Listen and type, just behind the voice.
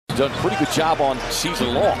done a pretty good job on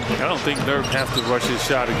season long. I don't think Nurk has to rush his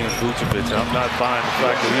shot against Vucevic. I'm not buying the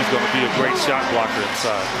fact that he's going to be a great shot blocker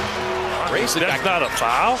inside. That's not a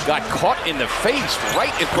foul. Got caught in the face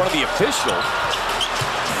right in front of the official.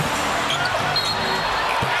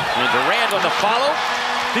 And Durant on the follow.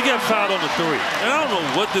 He got fouled on the three. And I don't know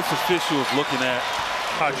what this official is looking at.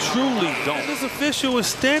 I truly don't. This official is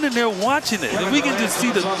standing there watching it. And we can just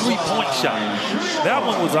see the three-point shot. That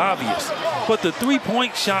one was obvious. But the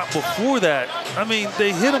three-point shot before that, I mean,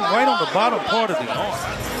 they hit him right on the bottom part of the arm.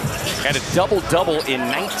 Had a double-double in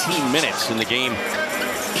 19 minutes in the game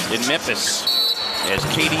in Memphis. As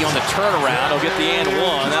KD on the turnaround, he'll get the and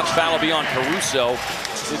one. That foul will be on Caruso.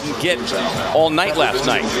 Didn't get all night last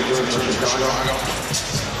night.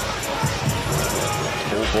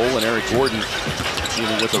 Bull and Eric Gordon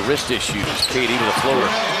dealing with the wrist issues. KD to the floater.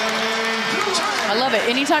 I love it.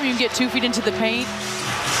 Anytime you can get 2 feet into the paint.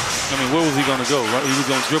 I mean, where was he going to go? Right? He was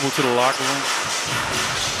going to dribble to the locker room.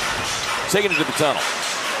 Taking it to the tunnel.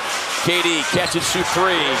 KD catch and shoot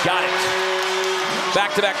three. Got it.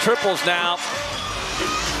 Back-to-back triples now.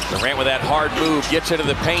 Durant with that hard move gets into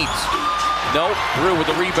the paint. Nope, Drew with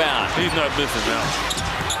the rebound. He's not missing now.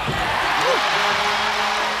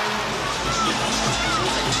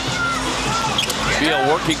 Beal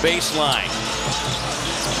working baseline.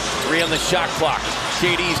 3 on the shot clock.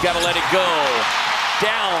 KD's got to let it go.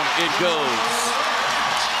 Down it goes.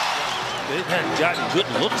 They hadn't gotten good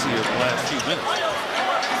looks here in the last few minutes.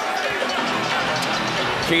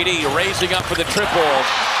 KD raising up for the triple.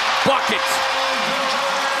 Bucket.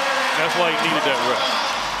 That's why he needed that rep.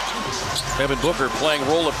 Devin Booker playing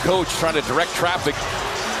role of coach, trying to direct traffic.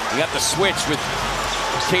 He got the switch with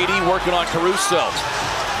KD working on Caruso.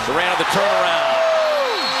 Durant on the turnaround.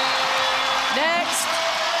 Next.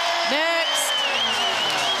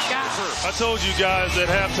 I told you guys at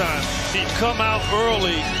halftime, he'd come out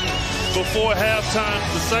early before halftime,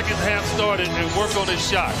 the second half started, and work on his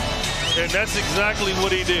shot. And that's exactly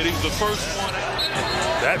what he did. He was the first one.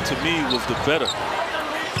 That, to me, was the better.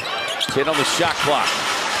 10 on the shot clock.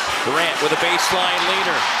 Durant with a baseline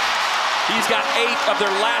leaner. He's got 8 of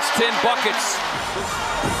their last 10 buckets.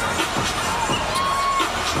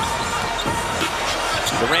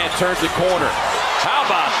 Durant turns the corner. How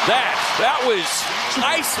about that? That was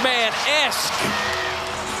Iceman-esque.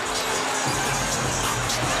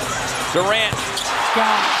 Durant.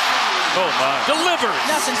 God. Oh, my. Delivers.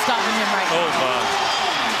 Nothing stopping him right now. Oh, my.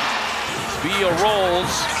 Beal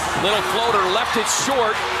rolls. Little floater left it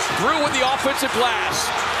short. Drew with the offensive glass.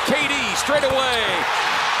 KD straight away.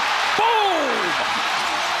 Boom!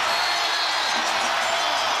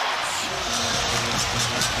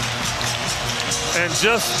 And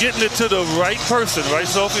just getting it to the right person, right,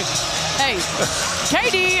 Sophie? Hey,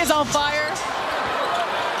 KD is on fire.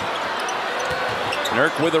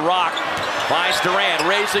 Nurk with the rock. Finds Durant,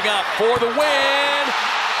 raising up for the win.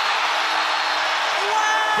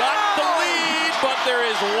 Wow. Got the lead, but there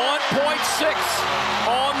is 1.6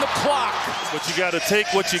 on the clock. But you got to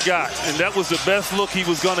take what you got, and that was the best look he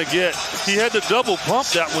was going to get. He had to double pump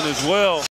that one as well.